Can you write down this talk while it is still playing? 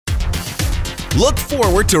Look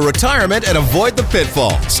forward to retirement and avoid the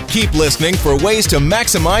pitfalls. Keep listening for ways to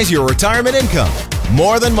maximize your retirement income.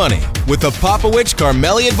 More Than Money with the Popowich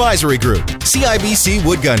Carmeli Advisory Group, CIBC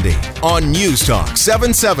Wood Gundy, on News Talk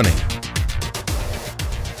 770.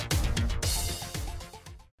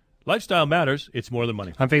 Lifestyle matters. It's more than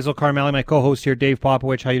money. I'm Faisal Carmeli, my co-host here, Dave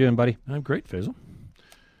Popowich. How you doing, buddy? I'm great, Faisal.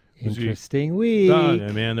 Interesting week.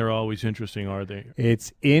 Man, they're always interesting, are they?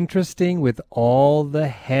 It's interesting with all the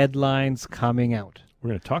headlines coming out. We're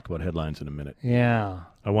going to talk about headlines in a minute. Yeah.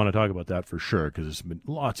 I want to talk about that for sure because there's been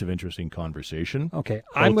lots of interesting conversation. Okay.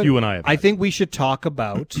 You and I have I had. think we should talk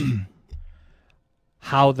about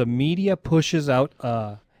how the media pushes out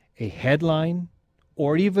a headline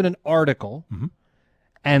or even an article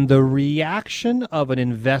and the reaction of an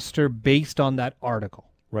investor based on that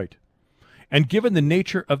article. Right. And given the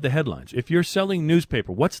nature of the headlines, if you're selling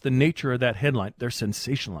newspaper, what's the nature of that headline? They're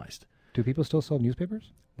sensationalized. Do people still sell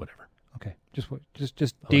newspapers? Whatever. Okay.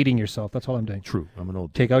 Just dating yourself. That's all I'm doing. True. I'm an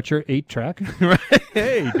old... Take out your 8-track. Right.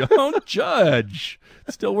 Hey, don't judge.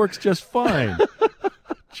 It still works just fine.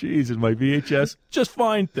 Jesus, my VHS, just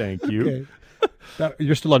fine, thank you. Okay.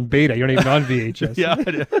 You're still on beta. You're not even on VHS. Yeah.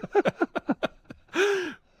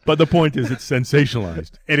 But the point is it's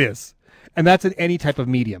sensationalized. It is. And that's in any type of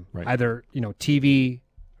medium, Right. Either, TV,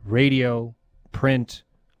 radio, print,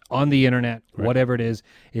 on the internet, Right. whatever it is.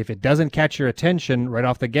 If it doesn't catch your attention right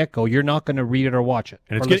off the get-go, you're not going to read it or watch it.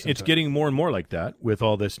 And it's getting more and more like that with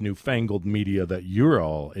all this newfangled media that you're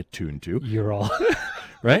all attuned to. You're all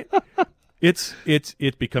right? It's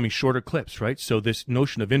becoming shorter clips, right? So this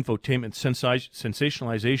notion of infotainment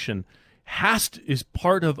sensationalization is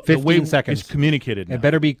part of the way it's communicated now. It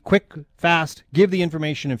better be quick, fast, give the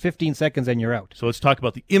information in 15 seconds and you're out. So let's talk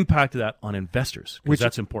about the impact of that on investors, because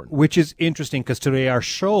that's important. Which is interesting, because today our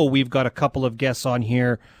show, we've got a couple of guests on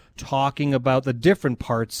here talking about the different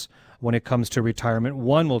parts when it comes to retirement.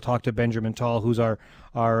 One, we'll talk to Benjamin Tal, who's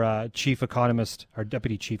our chief economist, our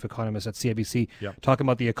deputy chief economist at CIBC, talking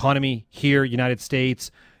about the economy here, United States,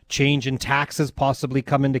 change in taxes possibly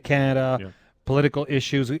coming to Canada, political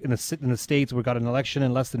issues in the States. We've got an election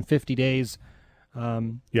in less than 50 days.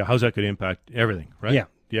 How's that going to impact everything, right? Yeah.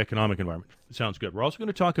 The economic environment. Sounds good. We're also going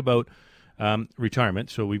to talk about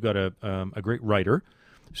retirement. So we've got a great writer.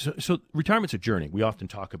 So retirement's a journey. We often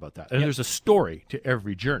talk about that. And there's a story to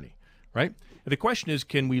every journey, right? And the question is,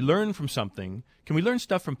 can we learn from something? Can we learn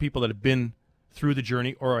stuff from people that have been through the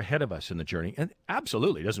journey or ahead of us in the journey? And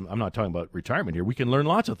absolutely, I'm not talking about retirement here. We can learn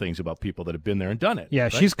lots of things about people that have been there and done it. Yeah,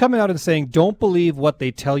 right? She's coming out and saying, don't believe what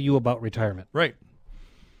they tell you about retirement. Right.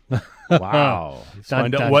 Wow. Let's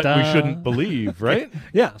find out what we shouldn't believe, right?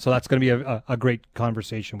 Yeah, so that's going to be a great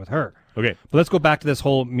conversation with her. Okay. But let's go back to this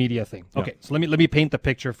whole media thing. Yeah. Okay, so let me paint the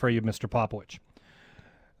picture for you, Mr. Popowich.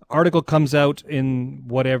 Article comes out in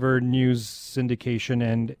whatever news syndication,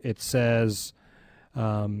 and it says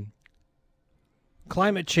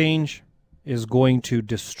climate change is going to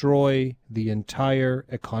destroy the entire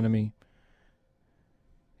economy.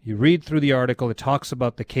 You read through the article, it talks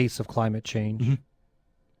about the case of climate change. Mm-hmm.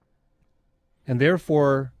 And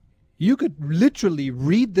therefore, you could literally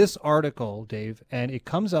read this article, Dave, and it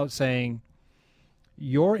comes out saying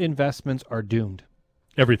your investments are doomed.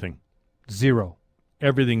 Everything. Zero.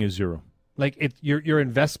 Everything is zero. Like your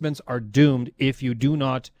investments are doomed if you do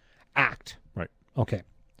not act. Right. Okay.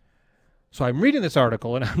 So I'm reading this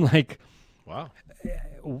article and I'm like, wow.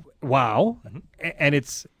 Mm-hmm. And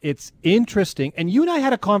it's interesting. And you and I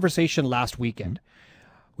had a conversation last weekend.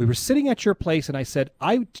 We were sitting at your place and I said,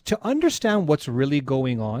 to understand what's really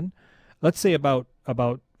going on, let's say about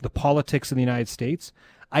the politics in the United States,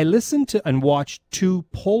 I listened to and watched two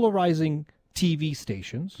polarizing TV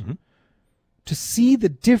stations to see the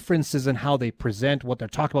differences in how they present, what they're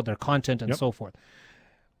talking about, their content, and so forth.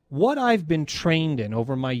 What I've been trained in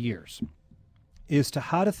over my years is to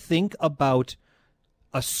how to think about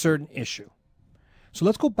a certain issue. So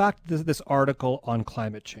let's go back to this article on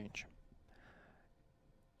climate change.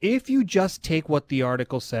 If you just take what the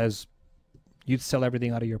article says, you'd sell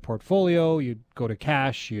everything out of your portfolio, you'd go to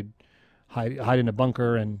cash, you'd hide in a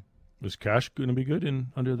bunker. And was cash going to be good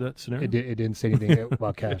under that scenario? It didn't say anything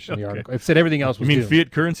about cash in the article. It said everything else was You mean doomed.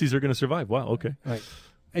 fiat currencies are going to survive? Wow, okay. Right.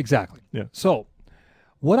 Exactly. Yeah. So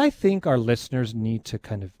what I think our listeners need to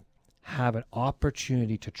kind of have an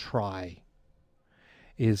opportunity to try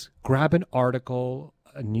is grab an article,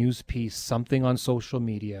 a news piece, something on social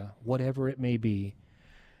media, whatever it may be,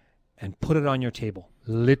 and put it on your table.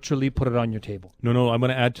 Literally put it on your table. No, I'm going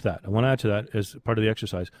to add to that. I want to add to that as part of the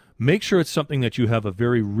exercise. Make sure it's something that you have a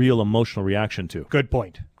very real emotional reaction to. Good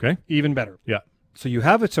point. Okay? Even better. Yeah. So you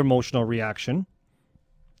have its emotional reaction.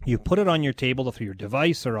 You put it on your table through your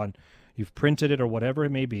device or on you've printed it or whatever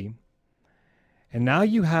it may be, and now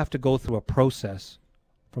you have to go through a process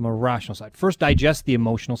from a rational side. First, digest the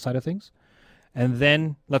emotional side of things, and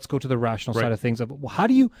then let's go to the rational side of things. Well, how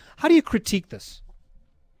do you critique this?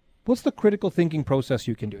 What's the critical thinking process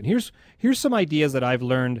you can do? And here's some ideas that I've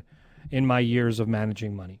learned in my years of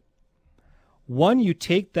managing money. One, you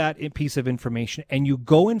take that piece of information and you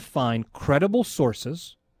go and find credible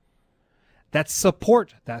sources that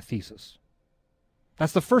support that thesis.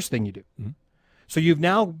 That's the first thing you do. Mm-hmm. So you've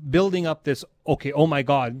now building up this, okay, oh my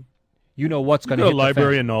God, you know what's going to hit the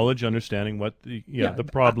library fan. of knowledge, understanding what the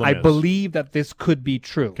problem is. I believe that this could be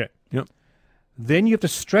true. Okay. Yep. Then you have to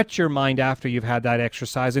stretch your mind after you've had that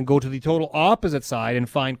exercise and go to the total opposite side and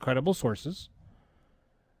find credible sources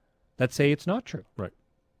that say it's not true. Right.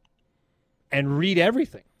 And read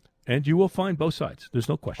everything. And you will find both sides. There's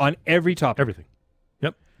no question. On every topic. Everything.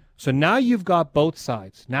 Yep. So now you've got both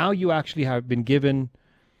sides. Now you actually have been given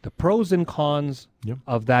the pros and cons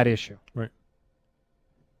of that issue. Right.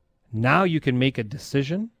 Now you can make a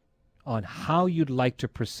decision on how you'd like to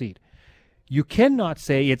proceed. You cannot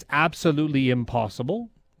say it's absolutely impossible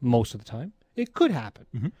most of the time. It could happen.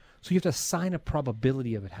 Mm-hmm. So you have to assign a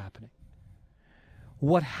probability of it happening.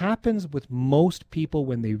 What happens with most people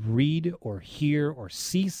when they read or hear or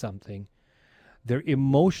see something, their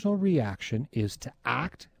emotional reaction is to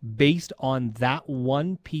act based on that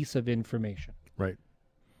one piece of information. Right.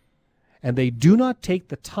 And they do not take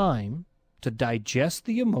the time to digest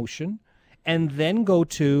the emotion and then go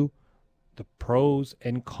to the pros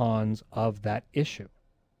and cons of that issue.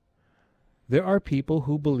 There are people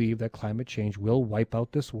who believe that climate change will wipe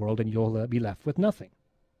out this world and you'll be left with nothing.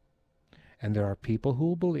 And there are people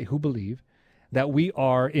who believe that we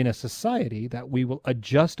are in a society that we will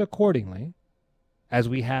adjust accordingly, as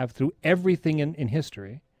we have through everything in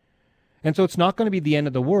history. And so it's not going to be the end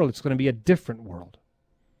of the world. It's going to be a different world.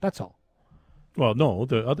 That's all. Well, no,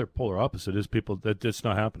 the other polar opposite is people that it's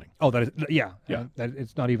not happening. Oh, that is, that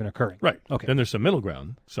it's not even occurring. Right. Okay. Then there's some middle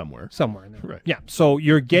ground somewhere. Somewhere in there. Right. Yeah. So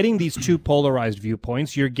you're getting these two polarized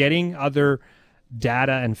viewpoints. You're getting other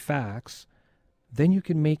data and facts. Then you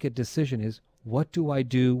can make a decision is, what do I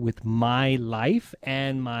do with my life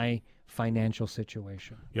and my financial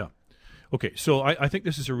situation? Yeah. Okay, so I think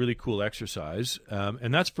this is a really cool exercise,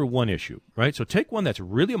 and that's for one issue, right? So take one that's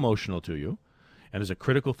really emotional to you, and as a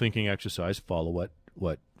critical thinking exercise, follow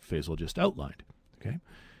what Faisal just outlined, okay?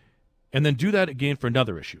 And then do that again for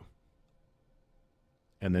another issue.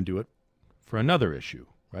 And then do it for another issue,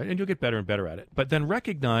 right? And you'll get better and better at it. But then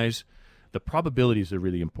recognize the probability is a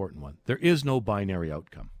really important one. There is no binary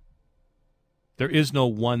outcome. There is no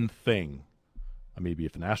one thing. Maybe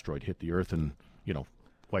if an asteroid hit the Earth and,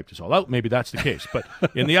 wiped us all out, maybe that's the case. But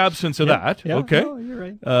in the absence of that, okay, no, you're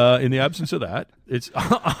right. In the absence of that, it's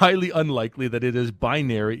highly unlikely that it is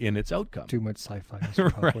binary in its outcome. Too much sci-fi.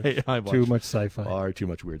 Right, too much sci-fi. Or too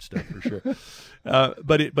much weird stuff, for sure.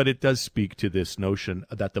 But it does speak to this notion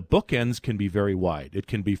that the bookends can be very wide. It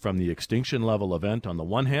can be from the extinction level event on the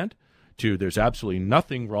one hand to there's absolutely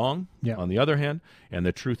nothing wrong on the other hand, and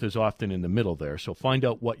the truth is often in the middle there. So find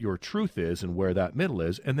out what your truth is and where that middle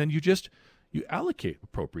is, and then you allocate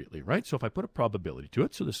appropriately, right? So if I put a probability to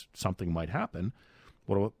it, so this something might happen,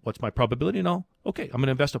 what's my probability? No, okay, I'm going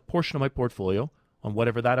to invest a portion of my portfolio on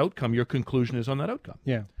whatever that outcome, your conclusion is on that outcome.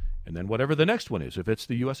 Yeah. And then whatever the next one is, if it's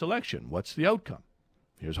the U.S. election, what's the outcome?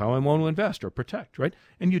 Here's how I want to invest or protect, right?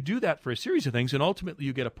 And you do that for a series of things, and ultimately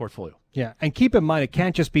you get a portfolio. Yeah, and keep in mind, it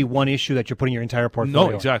can't just be one issue that you're putting your entire portfolio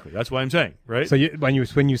No, exactly. That's what I'm saying, right? So when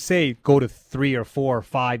you say go to 3 or 4 or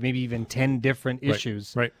 5, maybe even 10 different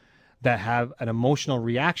issues that have an emotional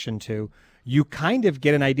reaction to, you kind of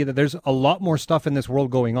get an idea that there's a lot more stuff in this world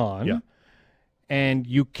going on. Yeah. And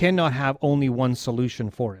you cannot have only one solution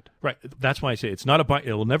for it. Right. That's why I say it's not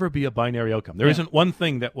it will never be a binary outcome. There isn't one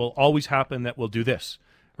thing that will always happen that will do this,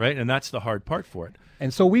 right? And that's the hard part for it.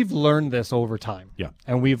 And so we've learned this over time. Yeah.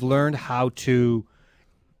 And we've learned how to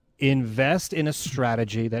invest in a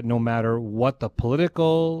strategy that no matter what the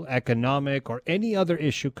political, economic, or any other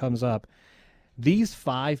issue comes up, these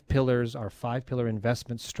 5 pillars, our 5-pillar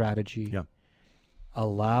investment strategy,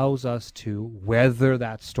 allows us to weather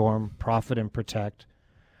that storm, profit and protect.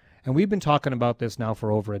 And we've been talking about this now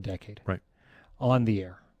for over a decade on the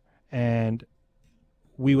air. And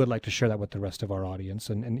we would like to share that with the rest of our audience.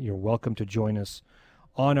 And you're welcome to join us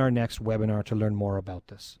on our next webinar to learn more about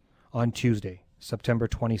this on Tuesday, September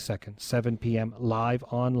 22nd, 7 p.m. live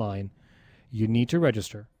online. You need to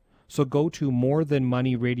register. So go to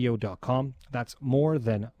morethanmoneyradio.com. That's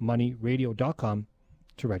morethanmoneyradio.com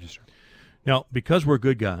to register. Now, because we're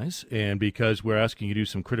good guys and because we're asking you to do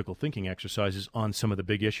some critical thinking exercises on some of the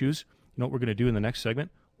big issues, you know what we're going to do in the next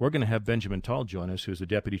segment? we're going to have Benjamin Tal join us, who's the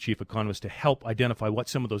Deputy Chief Economist, to help identify what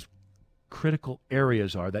some of those critical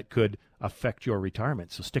areas are that could affect your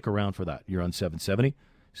retirement. So stick around for that. You're on 770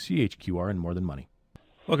 CHQR and More Than Money.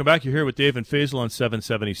 Welcome back. You're here with Dave and Faisal on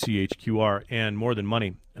 770 CHQR and More Than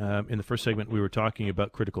Money. In the first segment, we were talking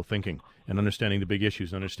about critical thinking and understanding the big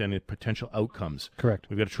issues, understanding the potential outcomes. Correct.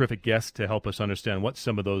 We've got a terrific guest to help us understand what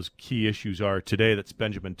some of those key issues are today. That's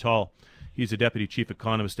Benjamin Tal. He's the Deputy Chief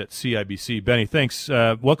Economist at CIBC. Benny, thanks.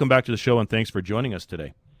 Welcome back to the show, and thanks for joining us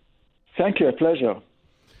today. Thank you. A pleasure.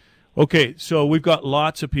 Okay, so we've got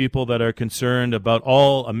lots of people that are concerned about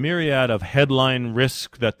a myriad of headline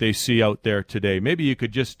risk that they see out there today. Maybe you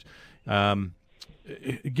could just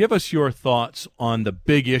give us your thoughts on the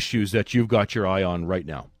big issues that you've got your eye on right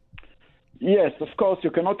now. Yes, of course, you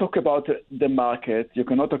cannot talk about the market, you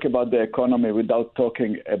cannot talk about the economy without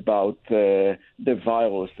talking about the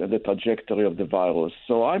virus and the trajectory of the virus.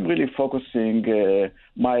 So I'm really focusing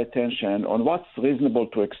my attention on what's reasonable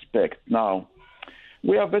to expect. Now,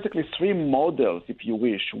 we have basically three models, if you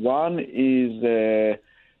wish. One is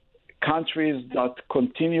countries that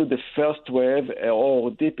continue the first wave or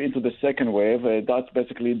deep into the second wave. That's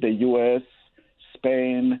basically the U.S.,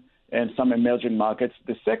 Spain, and some emerging markets.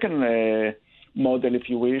 The second model, if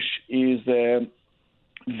you wish, is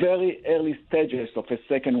very early stages of a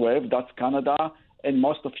second wave. That's Canada and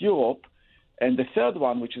most of Europe. And the third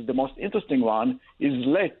one, which is the most interesting one, is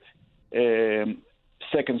late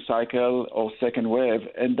second cycle or second wave,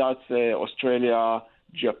 and that's Australia,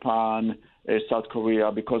 Japan, South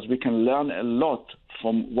Korea, because we can learn a lot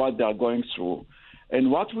from what they are going through. And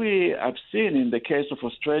what we have seen in the case of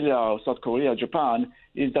Australia, or South Korea, Japan,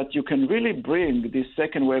 is that you can really bring this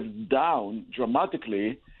second wave down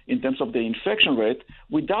dramatically in terms of the infection rate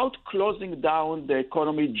without closing down the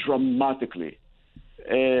economy dramatically.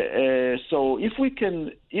 So if we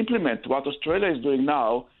can implement what Australia is doing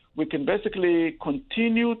now, we can basically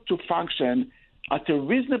continue to function at a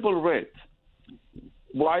reasonable rate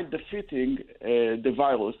while defeating the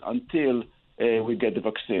virus until we get the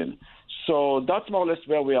vaccine. So that's more or less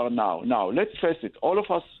where we are now. Now, let's face it, all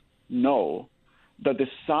of us know that the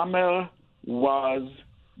summer was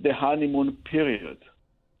the honeymoon period.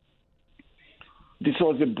 This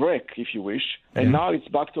was a break, if you wish, and now it's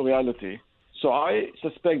back to reality. So I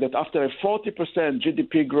suspect that after a 40%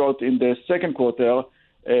 GDP growth in the second quarter,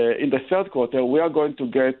 in the third quarter, we are going to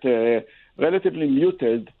get a relatively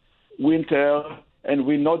muted winter, and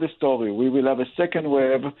we know the story. We will have a second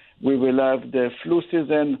wave. We will have the flu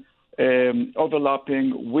season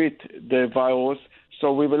overlapping with the virus.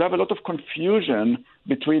 So we will have a lot of confusion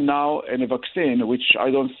between now and a vaccine, which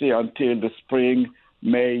I don't see until the spring,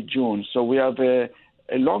 May, June. So we have a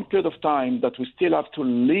long period of time that we still have to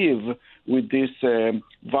live with this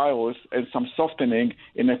virus and some softening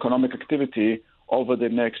in economic activity over the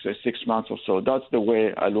next 6 months or so. That's the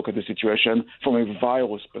way I look at the situation from a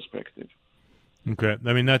virus perspective. Okay.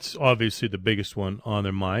 I mean, that's obviously the biggest one on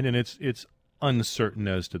their mind, and it's uncertain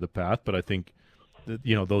as to the path, but I think that,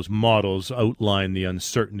 those models outline the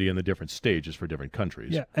uncertainty in the different stages for different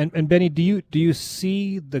countries. Yeah, and Benny, do you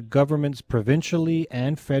see the governments provincially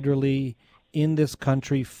and federally in this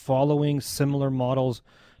country following similar models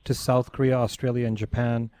to South Korea, Australia, and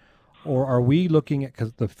Japan? Or are we looking at,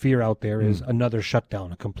 because the fear out there is another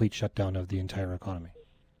shutdown, a complete shutdown of the entire economy?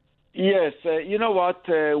 Yes, you know what?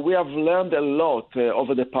 We have learned a lot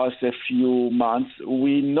over the past few months.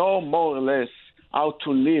 We know more or less how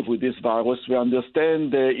to live with this virus. We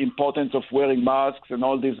understand the importance of wearing masks and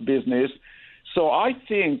all this business. So I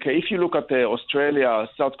think if you look at Australia,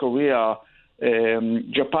 South Korea,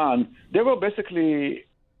 Japan, they were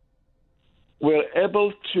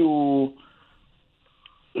able to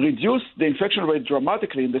reduce the infection rate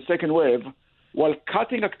dramatically in the second wave while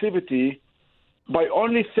cutting activity by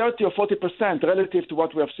only 30 or 40% relative to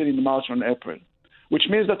what we have seen in March and April, which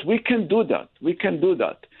means that we can do that. We can do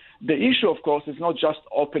that. The issue, of course, is not just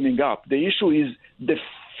opening up. The issue is the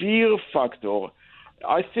fear factor.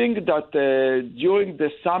 I think that during the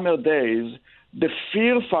summer days, the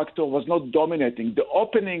fear factor was not dominating. The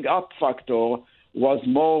opening up factor was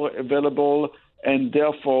more available and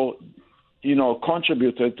therefore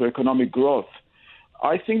contributed to economic growth.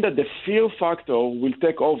 I think that the fear factor will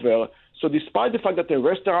take over. So despite the fact that the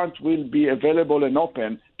restaurant will be available and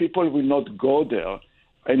open, people will not go there.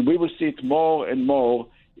 And we will see it more and more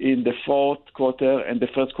in the fourth quarter and the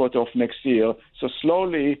first quarter of next year. So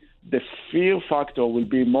slowly, the fear factor will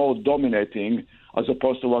be more dominating as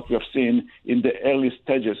opposed to what we have seen in the early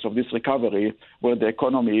stages of this recovery, where the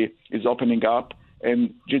economy is opening up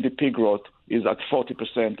and GDP growth is at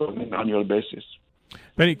 40% on an annual basis.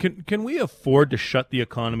 Benny, can we afford to shut the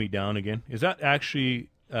economy down again? Is that actually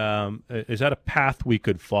a path we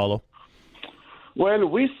could follow? Well,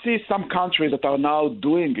 we see some countries that are now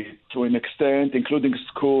doing it to an extent, including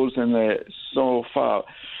schools and so far.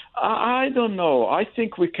 I don't know. I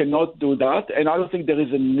think we cannot do that, and I don't think there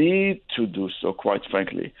is a need to do so, quite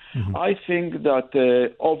frankly. Mm-hmm. I think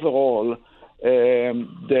that overall,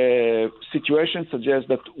 the situation suggests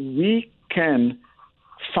that we can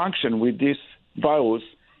function with this virus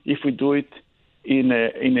if we do it in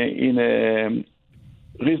a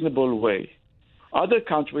reasonable way. Other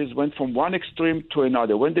countries went from one extreme to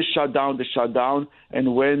another. When they shut down,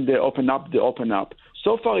 and when they open up, they open up.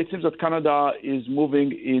 So far, it seems that Canada is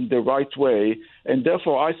moving in the right way, and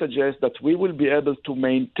therefore I suggest that we will be able to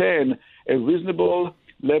maintain a reasonable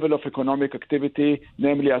level of economic activity,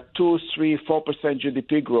 namely a 2%, 3%, 4%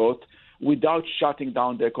 GDP growth, without shutting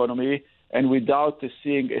down the economy and without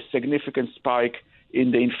seeing a significant spike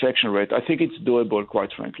in the infection rate. I think it's doable,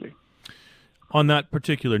 quite frankly. On that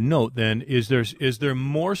particular note, then, is there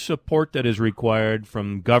more support that is required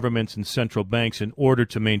from governments and central banks in order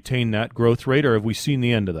to maintain that growth rate, or have we seen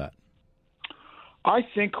the end of that? I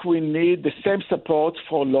think we need the same support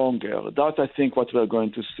for longer. That's, I think, what we're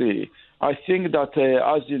going to see. I think that,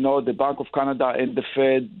 as you know, the Bank of Canada and the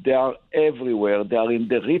Fed, they are everywhere. They are in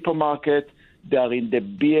the repo market. They are in the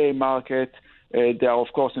BA market. They are,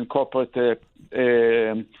 of course, in corporate debt,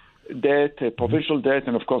 provincial debt,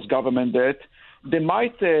 and, of course, government debt. They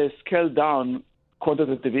might scale down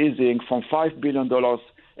quantitative easing from $5 billion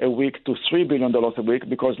a week to $3 billion a week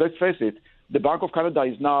because, let's face it, the Bank of Canada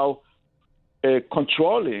is now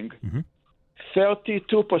controlling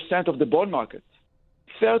 32% of the bond market.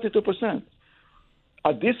 32%.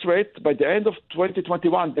 At this rate, by the end of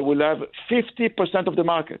 2021, they will have 50% of the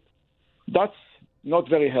market. That's not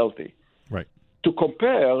very healthy. Right. To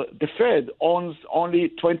compare, the Fed owns only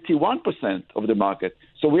 21% of the market.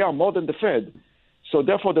 So we are more than the Fed. So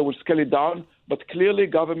therefore, they will scale it down. But clearly,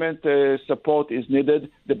 government support is needed.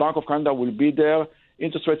 The Bank of Canada will be there.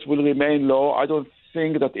 Interest rates will remain low. I don't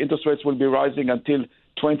think that interest rates will be rising until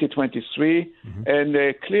 2023. Mm-hmm.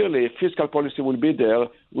 And clearly, fiscal policy will be there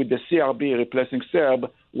with the CRB replacing CERB,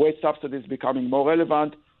 wage subsidies becoming more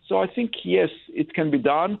relevant. So I think, yes, it can be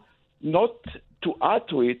done, not to add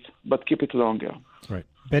to it, but keep it longer. Right.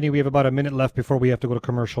 Benny, we have about a minute left before we have to go to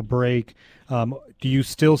commercial break. Do you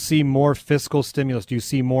still see more fiscal stimulus? Do you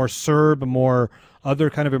see more CERB, more other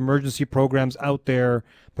kind of emergency programs out there,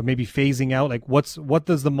 but maybe phasing out? Like, what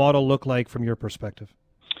does the model look like from your perspective?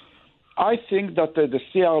 I think that the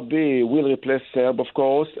CRB will replace CERB, of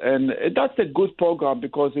course, and that's a good program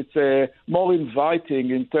because it's more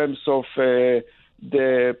inviting in terms of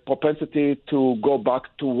the propensity to go back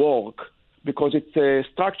to work because it's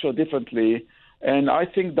structured differently. And I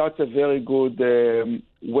think that's a very good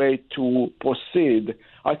way to proceed.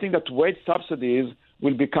 I think that wage subsidies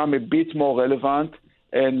will become a bit more relevant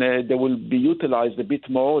and they will be utilized a bit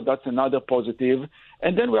more. That's another positive.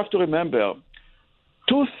 And then we have to remember,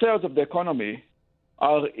 2/3 of the economy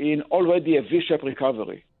are in already a V-shaped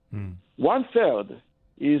recovery. 1/3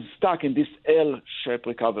 is stuck in this L-shaped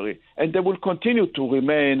recovery. And they will continue to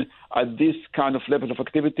remain at this kind of level of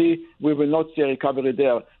activity. We will not see a recovery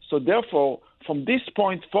there. So therefore, from this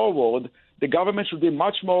point forward, the government should be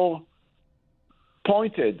much more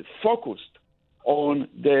pointed, focused on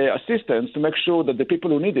the assistance to make sure that the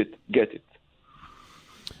people who need it get it.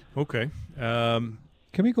 Okay.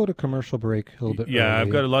 Can we go to commercial break a little bit? Yeah, early? I've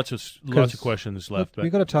got lots of questions left.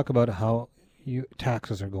 We've got to talk about how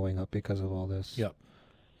taxes are going up because of all this. Yep.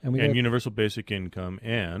 And universal basic income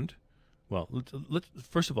and, well, let's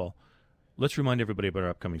first of all, let's remind everybody about our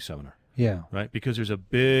upcoming seminar. Yeah. Right? Because there's a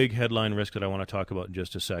big headline risk that I want to talk about in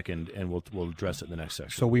just a second, and we'll address it in the next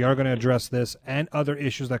section. So we are going to address this and other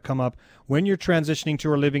issues that come up when you're transitioning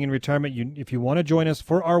to or living in retirement. If you want to join us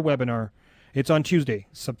for our webinar, it's on Tuesday,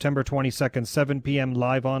 September 22nd, 7 p.m.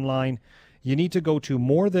 live online. You need to go to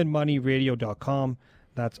morethanmoneyradio.com.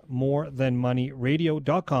 That's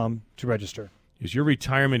morethanmoneyradio.com to register. Is your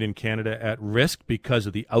retirement in Canada at risk because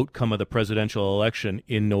of the outcome of the presidential election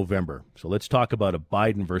in November? So let's talk about a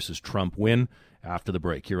Biden versus Trump win after the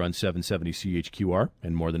break here on 770 CHQR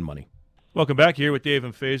and More Than Money. Welcome back here with Dave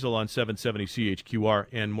and Faisal on 770 CHQR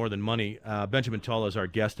and More Than Money. Benjamin Talla is our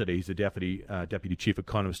guest today. He's the deputy chief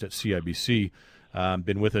economist at CIBC.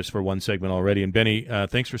 Been with us for one segment already. And Benny,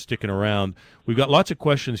 thanks for sticking around. We've got lots of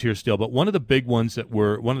questions here still, but one of the big ones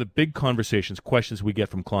one of the big questions we get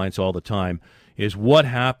from clients all the time is what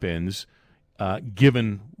happens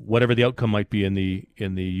given whatever the outcome might be in the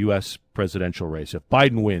U.S. presidential race. If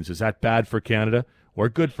Biden wins, is that bad for Canada or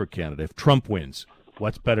good for Canada? If Trump wins,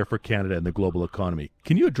 what's better for Canada and the global economy?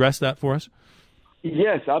 Can you address that for us?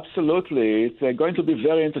 Yes, absolutely. It's going to be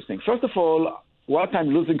very interesting. First of all, what I'm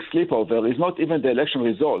losing sleep over is not even the election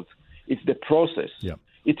result. It's the process. Yeah.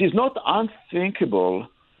 It is not unthinkable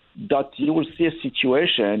that you will see a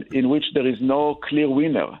situation in which there is no clear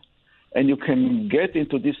winner, and you can get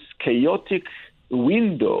into this chaotic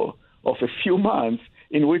window of a few months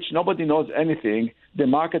in which nobody knows anything. The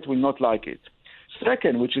market will not like it.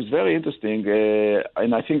 Second, which is very interesting,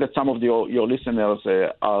 and I think that some of your listeners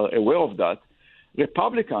are aware of that,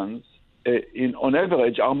 Republicans, on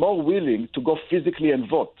average, are more willing to go physically and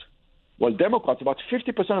vote. Well, Democrats, about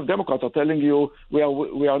 50% of Democrats are telling you we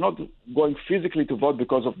are not going physically to vote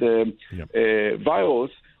because of the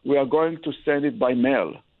virus. We are going to send it by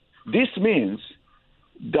mail. This means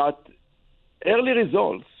that early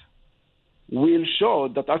results will show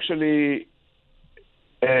that actually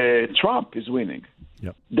Trump is winning.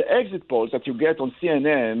 Yep. The exit polls that you get on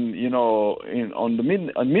CNN, on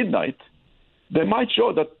midnight, they might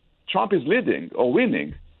show that Trump is leading or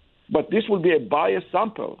winning, but this will be a biased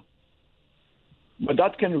sample. But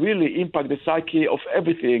that can really impact the psyche of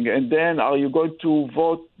everything. And then, are you going to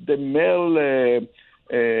vote the mail,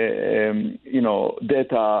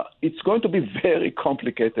 data? It's going to be very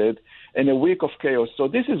complicated and a week of chaos. So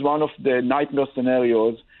this is one of the nightmare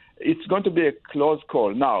scenarios. It's going to be a close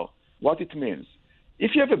call. Now, what it means,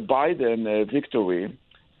 if you have a Biden victory,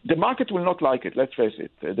 the market will not like it, let's face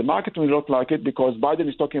it. The market will not like it because Biden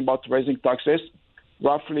is talking about raising taxes,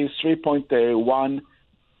 roughly $3.1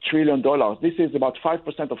 trillion. This is about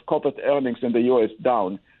 5% of corporate earnings in the U.S.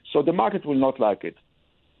 down. So the market will not like it.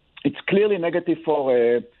 It's clearly negative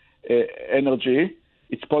for energy.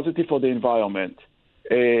 It's positive for the environment.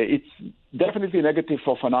 It's definitely negative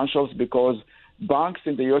for financials because banks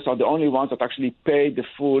in the U.S. are the only ones that actually pay the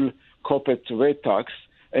full corporate rate tax.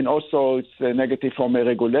 And also it's negative from a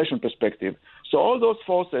regulation perspective. So all those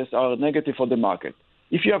forces are negative for the market.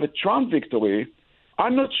 If you have a Trump victory,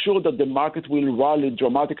 I'm not sure that the market will rally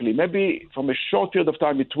dramatically. Maybe from a short period of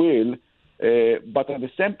time it will, but at the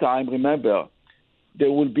same time, remember,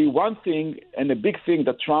 there will be one thing and a big thing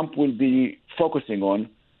that Trump will be focusing on,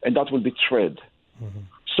 and that will be trade. Mm-hmm.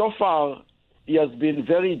 So far, he has been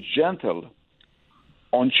very gentle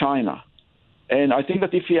on China. And I think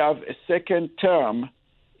that if he have a second term,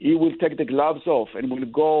 he will take the gloves off and will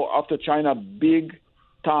go after China big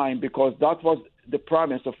time because that was the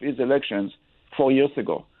premise of his elections 4 years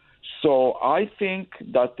ago. So I think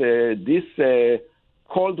that this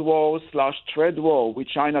Cold War / trade war with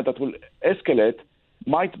China that will escalate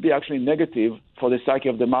might be actually negative for the psyche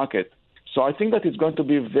of the market. So I think that it's going to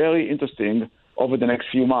be very interesting over the next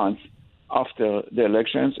few months after the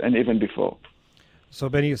elections and even before. So,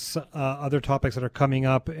 Benny, other topics that are coming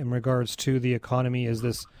up in regards to the economy is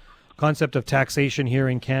this concept of taxation here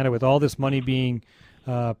in Canada with all this money being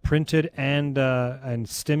printed and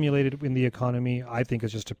stimulated in the economy. I think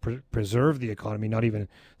it's just to preserve the economy, not even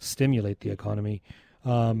stimulate the economy.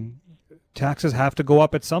 Taxes have to go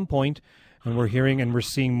up at some point, and we're hearing and we're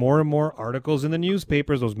seeing more and more articles in the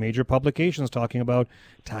newspapers, those major publications talking about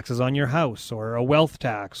taxes on your house or a wealth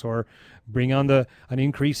tax or bring on an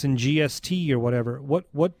increase in GST or whatever.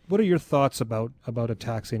 What are your thoughts about a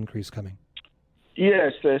tax increase coming?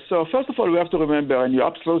 Yes. So first of all, we have to remember, and you're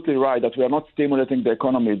absolutely right, that we are not stimulating the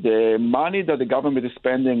economy. The money that the government is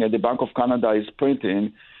spending and the Bank of Canada is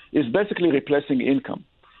printing is basically replacing income.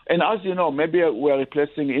 And as you know, maybe we are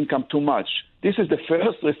replacing income too much. This is the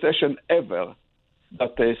first recession ever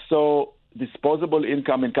that saw disposable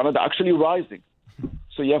income in Canada actually rising.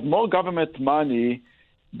 So you have more government money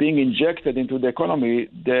being injected into the economy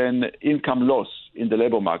than income loss in the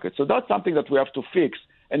labor market. So that's something that we have to fix.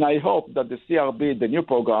 And I hope that the CRB, the new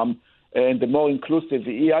program, and the more inclusive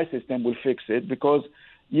EI system will fix it because,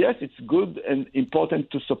 yes, it's good and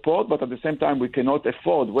important to support, but at the same time, we cannot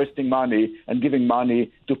afford wasting money and giving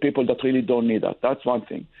money to people that really don't need that. That's one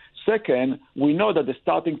thing. Second, we know that the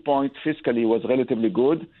starting point fiscally was relatively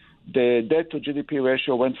good. The debt to GDP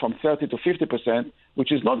ratio went from 30 to 50%,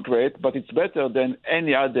 which is not great, but it's better than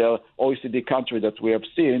any other OECD country that we have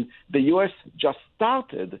seen. The U.S. just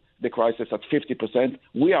started the crisis at 50%.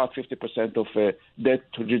 We are at 50% of debt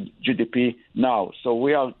to GDP now. So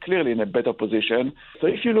we are clearly in a better position. So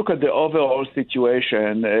if you look at the overall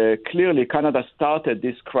situation, clearly Canada started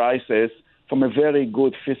this crisis from a very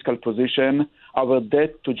good fiscal position. Our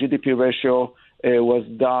debt to GDP ratio was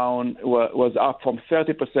up from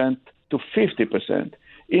 30% to 50%.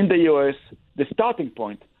 In the U.S., the starting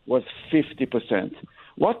point was 50%.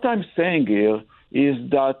 What I'm saying here is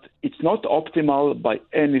that it's not optimal by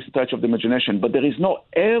any stretch of the imagination, but there is no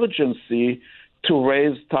urgency to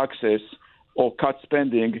raise taxes or cut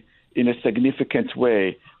spending in a significant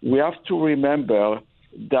way. We have to remember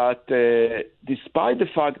that despite the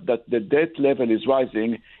fact that the debt level is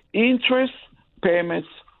rising, interest payments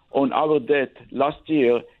on our debt last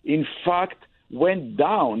year, in fact, went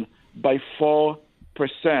down by 4%.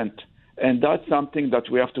 And that's something that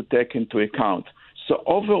we have to take into account. So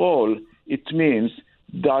overall, it means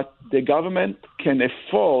that the government can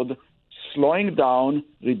afford slowing down,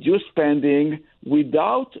 reduce spending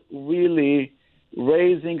without really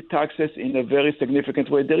raising taxes in a very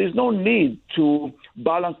significant way. There is no need to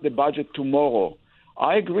balance the budget tomorrow.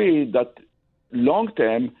 I agree that long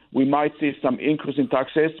term, we might see some increase in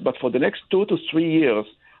taxes, but for the next 2 to 3 years,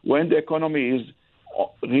 when the economy is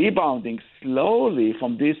rebounding slowly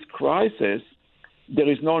from this crisis, there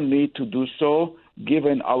is no need to do so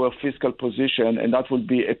given our fiscal position, and that will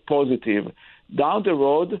be a positive. Down the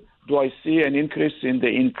road, do I see an increase in the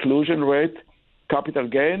inclusion rate, capital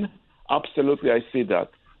gain? Absolutely, I see that.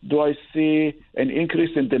 Do I see an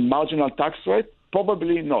increase in the marginal tax rate?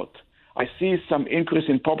 Probably not. I see some increase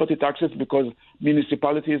in property taxes because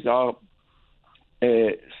municipalities are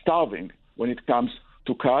starving when it comes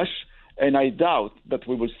to cash, and I doubt that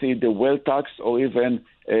we will see the wealth tax or even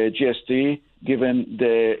GST given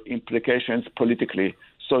the implications politically.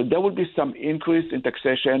 So there will be some increase in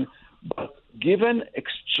taxation, but given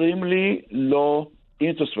extremely low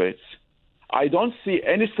interest rates, I don't see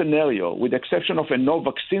any scenario, with the exception of a no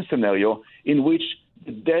vaccine scenario, in which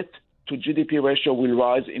the debt to GDP ratio will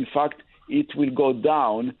rise. In fact, it will go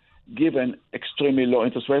down given extremely low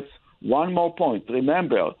interest rates. One more point.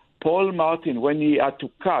 Remember, Paul Martin, when he had to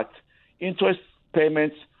cut, interest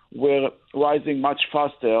payments were rising much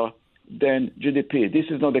faster than GDP. This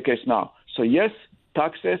is not the case now. So yes,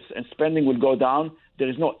 taxes and spending will go down. There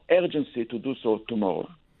is no urgency to do so tomorrow.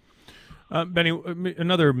 Benny,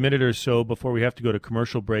 another minute or so before we have to go to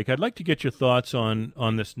commercial break. I'd like to get your thoughts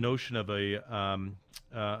on this notion of a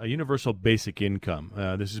universal basic income.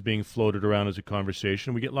 This is being floated around as a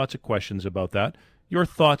conversation. We get lots of questions about that. Your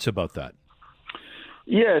thoughts about that?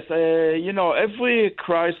 Yes, every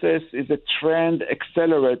crisis is a trend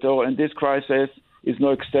accelerator, and this crisis is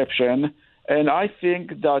no exception. And I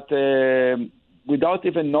think that without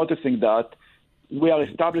even noticing that, we are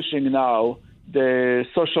establishing now the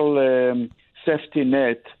social safety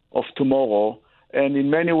net of tomorrow. And in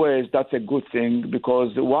many ways, that's a good thing,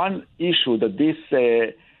 because one issue that this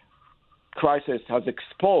crisis has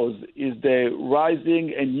exposed is the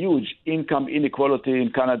rising and huge income inequality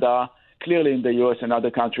in Canada, clearly in the U.S. and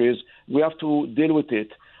other countries. We have to deal with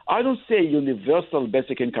it. I don't say universal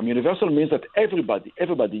basic income. Universal means that everybody,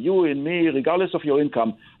 you and me, regardless of your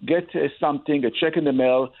income, get something, a check in the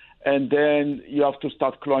mail, and then you have to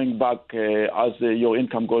start clawing back as your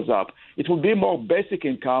income goes up. It will be more basic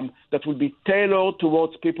income that will be tailored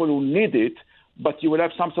towards people who need it, but you will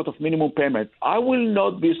have some sort of minimum payment. I will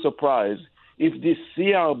not be surprised if this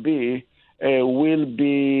CRB will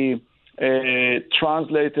be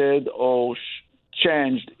translated or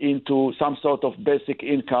changed into some sort of basic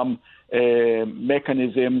income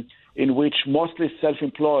mechanism in which mostly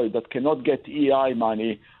self-employed that cannot get EI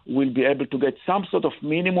money will be able to get some sort of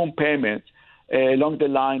minimum payment along the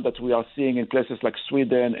line that we are seeing in places like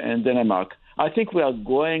Sweden and Denmark. I think we are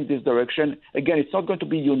going this direction. Again, it's not going to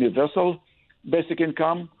be universal basic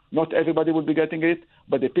income. Not everybody will be getting it,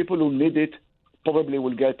 but the people who need it probably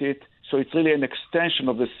will get it. So it's really an extension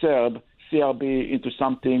of the CRB into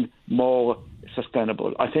something more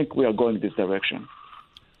sustainable. I think we are going this direction.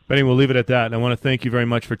 Benny, we'll leave it at that. And I want to thank you very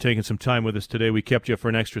much for taking some time with us today. We kept you for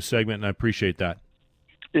an extra segment, and I appreciate that.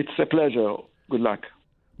 It's a pleasure. Good luck.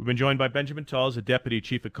 We've been joined by Benjamin Talls, a Deputy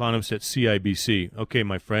Chief Economist at CIBC. Okay,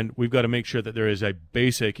 my friend, we've got to make sure that there is a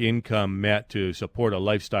basic income met to support a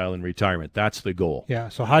lifestyle in retirement. That's the goal. Yeah,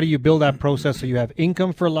 so how do you build that process so you have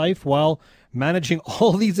income for life while managing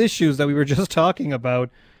all these issues that we were just talking about?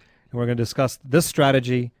 And we're going to discuss this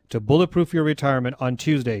strategy to bulletproof your retirement on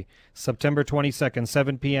Tuesday, September 22nd,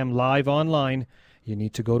 7 p.m. live online. You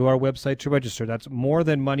need to go to our website to register. That's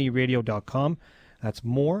morethanmoneyradio.com. That's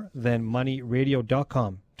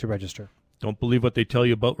morethanmoneyradio.com to register. Don't believe what they tell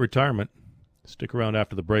you about retirement. Stick around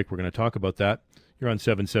after the break. We're going to talk about that. You're on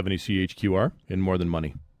 770 CHQR in More Than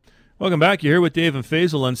Money. Welcome back. You're here with Dave and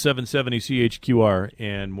Faisal on 770 CHQR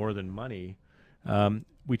and More Than Money.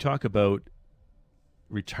 We talk about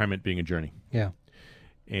retirement being a journey. Yeah.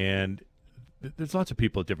 And there's lots of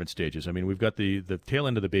people at different stages. I mean, we've got the tail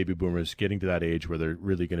end of the baby boomers getting to that age where they're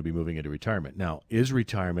really going to be moving into retirement. Now, is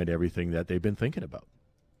retirement everything that they've been thinking about?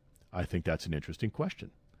 I think that's an interesting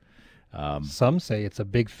question. Some say it's a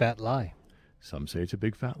big fat lie. Some say it's a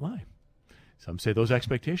big fat lie. Some say those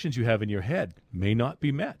expectations you have in your head may not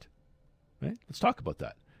be met. Right? Let's talk about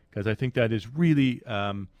that. because I think that is really,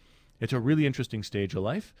 it's a really interesting stage of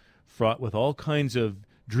life, fraught with all kinds of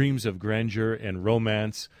dreams of grandeur and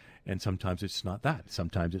romance, and sometimes it's not that.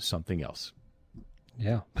 Sometimes it's something else.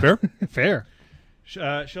 Yeah. Fair? Fair.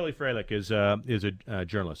 Shelley Freilich is a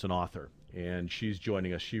journalist, an author, and she's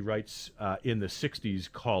joining us. She writes in the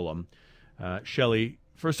 60s column. Shelley,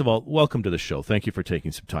 first of all, welcome to the show. Thank you for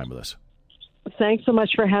taking some time with us. Thanks so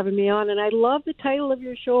much for having me on. And I love the title of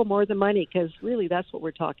your show, More Than Money, because really that's what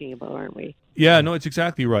we're talking about, aren't we? Yeah, no, it's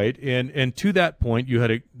exactly right. And to that point, you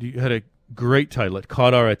had a great title. It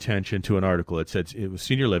caught our attention to an article. It said, it was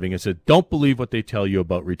Senior Living. It said, "Don't believe what they tell you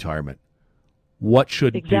about retirement." What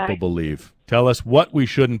shouldn't people believe? Tell us what we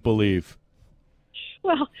shouldn't believe.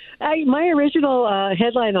 Well, my original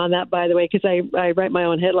headline on that, by the way, because I write my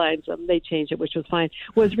own headlines, they changed it, which was fine,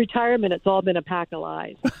 was "Retirement, It's All Been a Pack of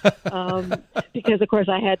Lies." Because, of course,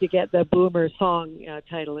 I had to get the Boomer song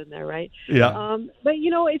title in there, right? Yeah. But,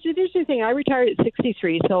 it's an interesting thing. I retired at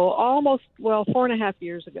 63, so almost, 4.5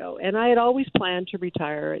 years ago. And I had always planned to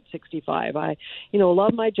retire at 65. I,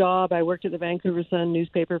 loved my job. I worked at the Vancouver Sun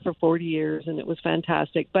newspaper for 40 years, and it was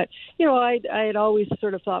fantastic. But, I had always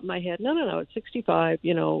sort of thought in my head, no, at 65,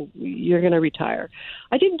 you're going to retire.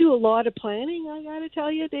 I didn't do a lot of planning, I got to tell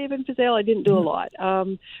you, Dave and Fazale. I didn't do a lot.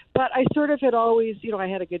 But I sort of had always, I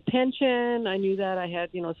had a good pension. I knew that I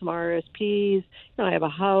had, some RSPs. I have a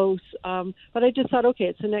house. But I just thought, okay,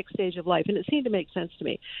 it's the next stage of life. And it seemed to make sense to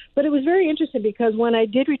me. But it was very interesting because when I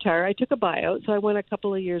did retire, I took a buyout. So I went a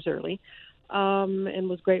couple of years early. And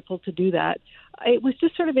was grateful to do that. It was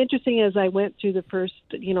just sort of interesting as I went through the first,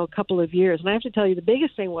 couple of years. And I have to tell you, the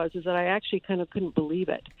biggest thing is that I actually kind of couldn't believe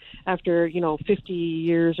it after, 50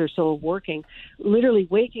 years or so of working, literally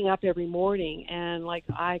waking up every morning and like,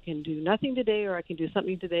 I can do nothing today or I can do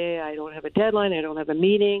something today. I don't have a deadline. I don't have a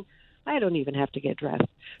meeting. I don't even have to get dressed.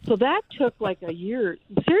 So that took like a year.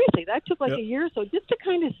 Seriously, that took like a year or so just to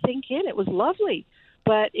kind of sink in. It was lovely.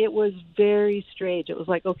 But it was very strange. It was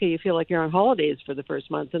like, okay, you feel like you're on holidays for the first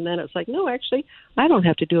month, and then it's like, no, actually, I don't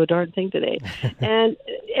have to do a darn thing today. and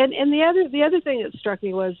the other thing that struck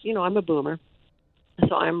me was, I'm a boomer,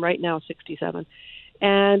 so I'm right now 67,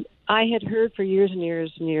 and I had heard for years and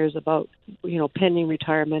years and years about, pending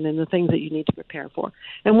retirement and the things that you need to prepare for.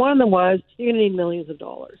 And one of them was you're going to need millions of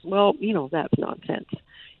dollars. Well, that's nonsense.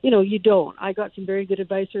 You don't. I got some very good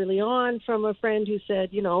advice early on from a friend who said,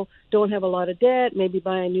 don't have a lot of debt, maybe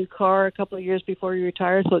buy a new car a couple of years before you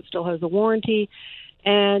retire so it still has a warranty.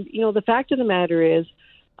 And, the fact of the matter is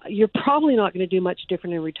you're probably not going to do much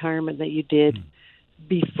different in retirement than you did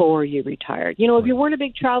before you retired. If you weren't a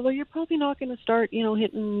big traveler, you're probably not going to start,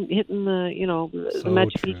 hitting the, the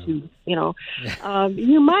Machu Picchu, you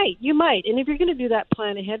might. And if you're going to do that,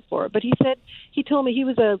 plan ahead for it. But he told me he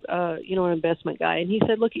was an investment guy. And he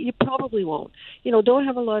said, look, you probably won't, don't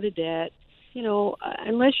have a lot of debt.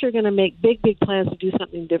 Unless you're going to make big plans to do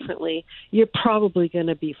something differently, you're probably going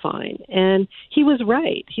to be fine. And he was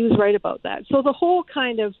right. He was right about that. So the whole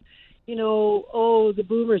kind of, the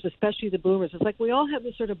boomers, especially the boomers. It's like we all have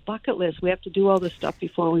this sort of bucket list. We have to do all this stuff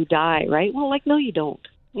before we die, right? Well, no, you don't.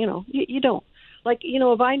 You don't. Like,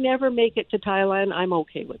 if I never make it to Thailand, I'm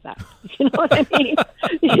okay with that. You know what I mean?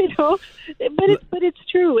 But it's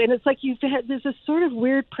true. And it's like there's this sort of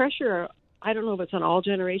weird pressure. I don't know if it's on all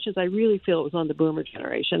generations. I really feel it was on the boomer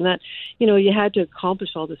generation that, you had to accomplish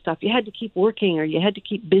all this stuff. You had to keep working or you had to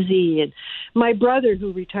keep busy. And my brother,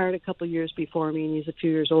 who retired a couple of years before me, and he's a few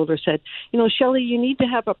years older, said, Shelley, you need to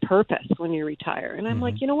have a purpose when you retire. And I'm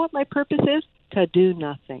like, you know what my purpose is? To do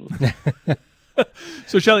nothing.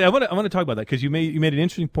 So, Shelley, I want to talk about that because you made an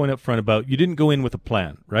interesting point up front about you didn't go in with a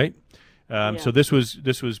plan, right? So this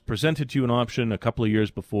was presented to you an option a couple of years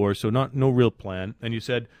before, so no real plan. And you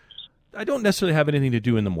said, I don't necessarily have anything to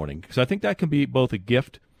do in the morning because I think that can be both a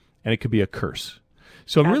gift and it could be a curse.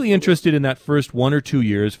 So I'm really interested in that first 1 or 2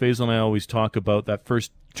 years. Faisal and I always talk about that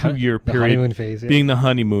first 2-year period honeymoon phase, being the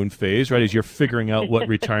honeymoon phase, right, as you're figuring out what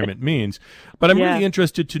retirement means. But I'm really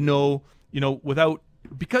interested to know,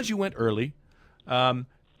 because you went early,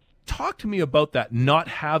 talk to me about that not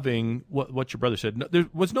having what your brother said. No, there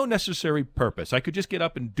was no necessary purpose. I could just get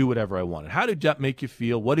up and do whatever I wanted. How did that make you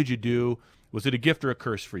feel? What did you do? Was it a gift or a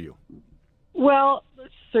curse for you? Well,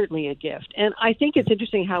 it's certainly a gift. And I think it's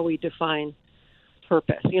interesting how we define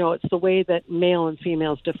purpose. It's the way that male and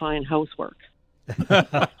females define housework.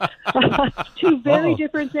 Two very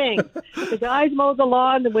different things. The guys mow the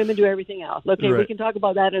lawn, the women do everything else. Okay, we can talk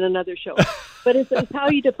about that in another show. But it's how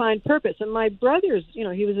you define purpose. And my brother's, he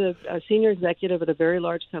was a senior executive at a very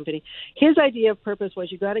large company. His idea of purpose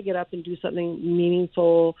was you got to get up and do something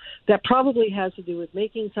meaningful that probably has to do with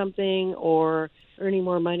making something or earning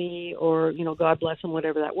more money or, God bless him,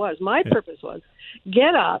 whatever that was. My purpose was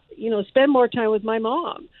get up, spend more time with my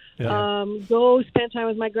mom, go spend time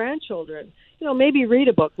with my grandchildren, maybe read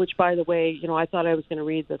a book, which, by the way, I thought I was going to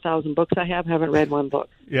read the 1,000 books I have. Haven't read one book.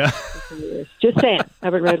 Yeah. Just saying,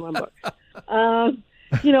 haven't read one book.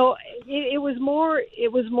 It was more,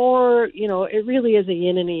 it really is a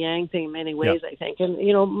yin and a yang thing in many ways, I think. And,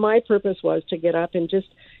 my purpose was to get up and just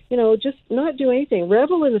not do anything,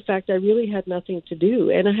 revel in the fact I really had nothing to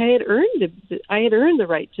do. And I had earned the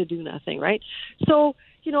right to do nothing, right? So,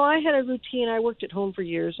 I had a routine. I worked at home for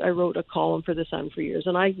years. I wrote a column for The Sun for years.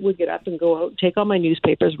 And I would get up and go out and take all my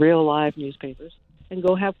newspapers, real live newspapers, and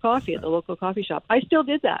go have coffee at the local coffee shop. I still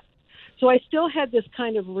did that. So I still had this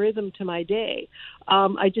kind of rhythm to my day.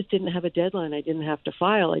 I just didn't have a deadline. I didn't have to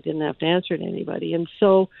file. I didn't have to answer to anybody. And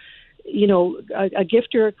so, a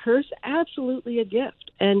gift or a curse, absolutely a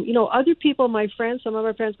gift. And, other people, my friends, some of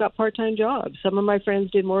my friends got part-time jobs. Some of my friends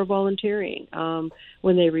did more volunteering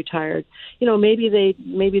when they retired. Maybe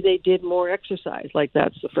they did more exercise. Like,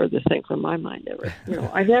 that's the furthest thing from my mind ever.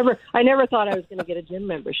 I never thought I was going to get a gym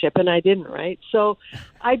membership, and I didn't, right? So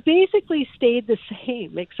I basically stayed the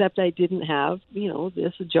same, except I didn't have,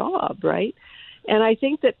 this job, right? And I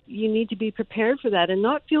think that you need to be prepared for that and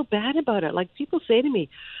not feel bad about it. Like, people say to me,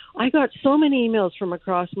 I got so many emails from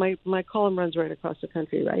across, my column runs right across the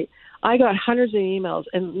country, right? I got hundreds of emails,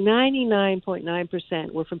 and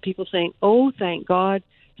 99.9% were from people saying, oh, thank God,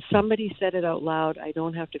 somebody said it out loud. I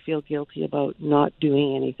don't have to feel guilty about not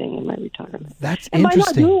doing anything in my retirement. That's and interesting.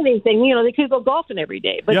 by not doing anything, they could go golfing every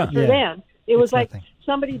day. But for them, it was like nothing.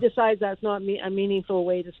 Somebody decides that's not a meaningful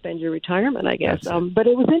way to spend your retirement, I guess. But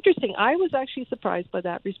it was interesting. I was actually surprised by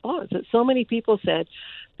that response, that so many people said,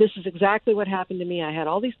 this is exactly what happened to me. I had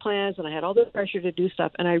all these plans and I had all the pressure to do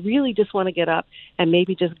stuff, and I really just want to get up and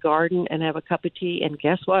maybe just garden and have a cup of tea, and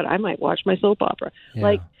guess what? I might watch my soap opera.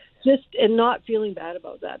 Yeah. And not feeling bad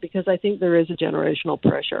about that, because I think there is a generational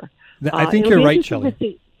pressure. I think you're right,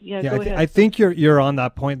 Shelley. Yeah, go ahead. I think you're on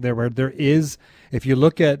that point there, where there is, if you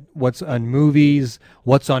look at what's on movies,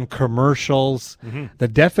 what's on commercials, the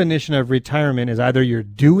definition of retirement is either you're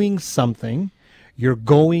doing something, you're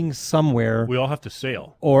going somewhere. We all have to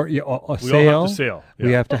sail. Or we sail. all have to sail. Yeah.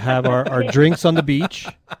 We have to have our drinks on the beach.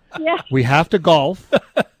 Yeah. We have to golf.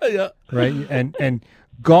 Yeah. Right? And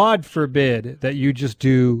God forbid that you just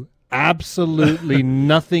do absolutely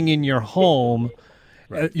nothing in your home.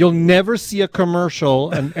 You'll never see a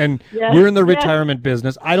commercial, and we're in the retirement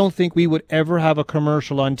business. I don't think we would ever have a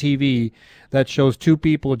commercial on TV that shows two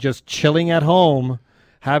people just chilling at home,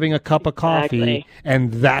 having a cup of coffee,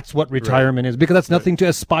 and that's what retirement is, because that's nothing to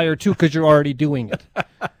aspire to, because you're already doing it.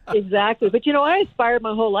 Exactly. But, I aspired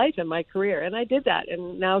my whole life in my career, and I did that,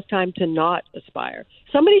 and now it's time to not aspire.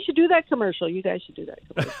 Somebody should do that commercial. You guys should do that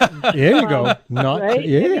commercial. There you go. Right?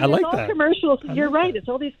 Yeah, I like all that. Commercials. You're right. It's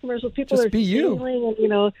all these commercials. People Just are be you. stealing,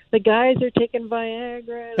 and, the guys are taking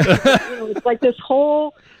Viagra. And, it's like this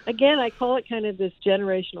whole, again, I call it kind of this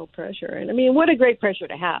generational pressure. And, I mean, what a great pressure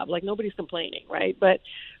to have. Like, nobody's complaining, right? But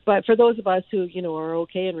for those of us who, are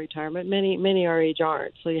okay in retirement, many our age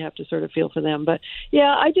aren't, so you have to sort of feel for them. But,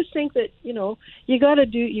 yeah, I just think that, you got to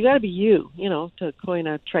be you, to coin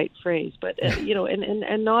a trite phrase. But,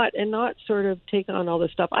 and not sort of take on all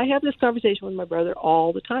this stuff. I have this conversation with my brother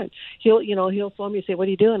all the time. He'll phone me and say, "What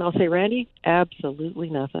are you doing?" I'll say, "Randy, absolutely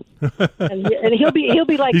nothing." and he'll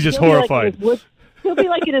be like, he's just horrified. He'll be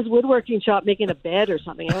like in his woodworking shop making a bed or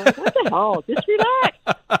something. I'm like, what the hell? Just relax.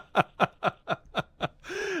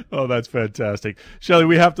 Oh, that's fantastic. Shelley,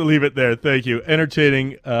 we have to leave it there. Thank you.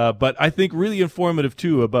 Entertaining, but I think really informative,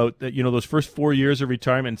 too, about those first 4 years of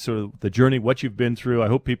retirement, sort of the journey, what you've been through. I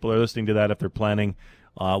hope people are listening to that if they're planning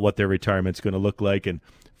what their retirement's going to look like and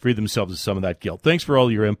free themselves of some of that guilt. Thanks for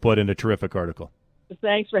all your input and a terrific article.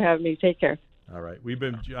 Thanks for having me. Take care. All right. We've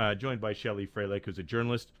been joined by Shelley Frelick, who's a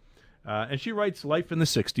journalist, and she writes Life in the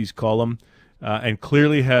 60s column and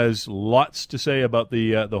clearly has lots to say about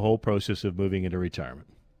the whole process of moving into retirement.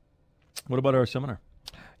 What about our seminar?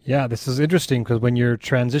 Yeah, this is interesting, because when you're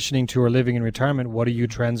transitioning to or living in retirement, what are you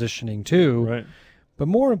transitioning to? Right. But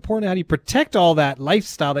more important, how do you protect all that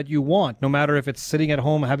lifestyle that you want, no matter if it's sitting at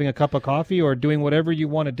home having a cup of coffee or doing whatever you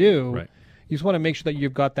want to do. Right. You just want to make sure that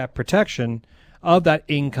you've got that protection of that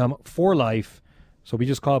income for life. So we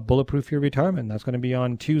just call it Bulletproof Your Retirement. That's going to be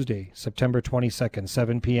on Tuesday, September 22nd,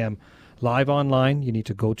 7 p.m. Live online. You need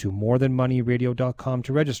to go to morethanmoneyradio.com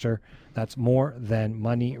to register. That's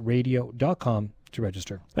morethanmoneyradio.com to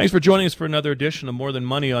register. Thanks for joining us for another edition of More Than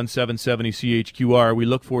Money on 770 CHQR. We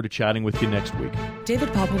look forward to chatting with you next week. David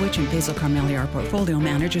Popowich and Faisal Carmeli are portfolio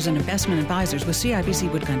managers and investment advisors with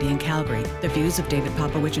CIBC Wood Gundy in Calgary. The views of David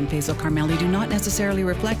Popowich and Faisal Carmeli do not necessarily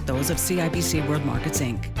reflect those of CIBC World Markets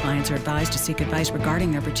Inc. Clients are advised to seek advice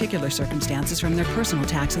regarding their particular circumstances from their personal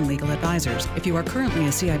tax and legal advisors. If you are currently a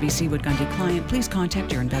CIBC Wood Gundy client, please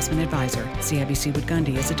contact your investment advisor. CIBC Wood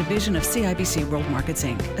Gundy is a division of CIBC World Markets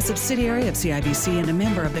Inc., a subsidiary of CIBC and a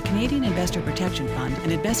member of the Canadian Investor Protection Fund,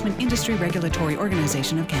 an investment industry regulatory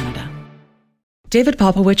organization of Canada. David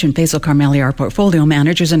Popowich and Faisal Carmeli are portfolio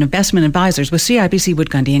managers and investment advisors with CIBC Wood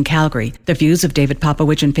Gundy in Calgary. The views of David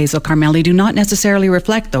Popowich and Faisal Carmeli do not necessarily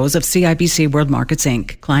reflect those of CIBC World Markets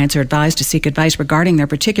Inc. Clients are advised to seek advice regarding their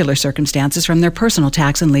particular circumstances from their personal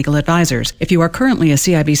tax and legal advisors. If you are currently a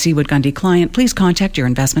CIBC Wood Gundy client, please contact your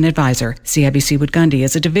investment advisor. CIBC Wood Gundy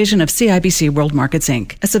is a division of CIBC World Markets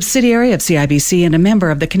Inc., a subsidiary of CIBC and a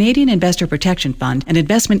member of the Canadian Investor Protection Fund, an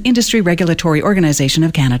investment industry regulatory organization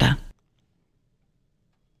of Canada.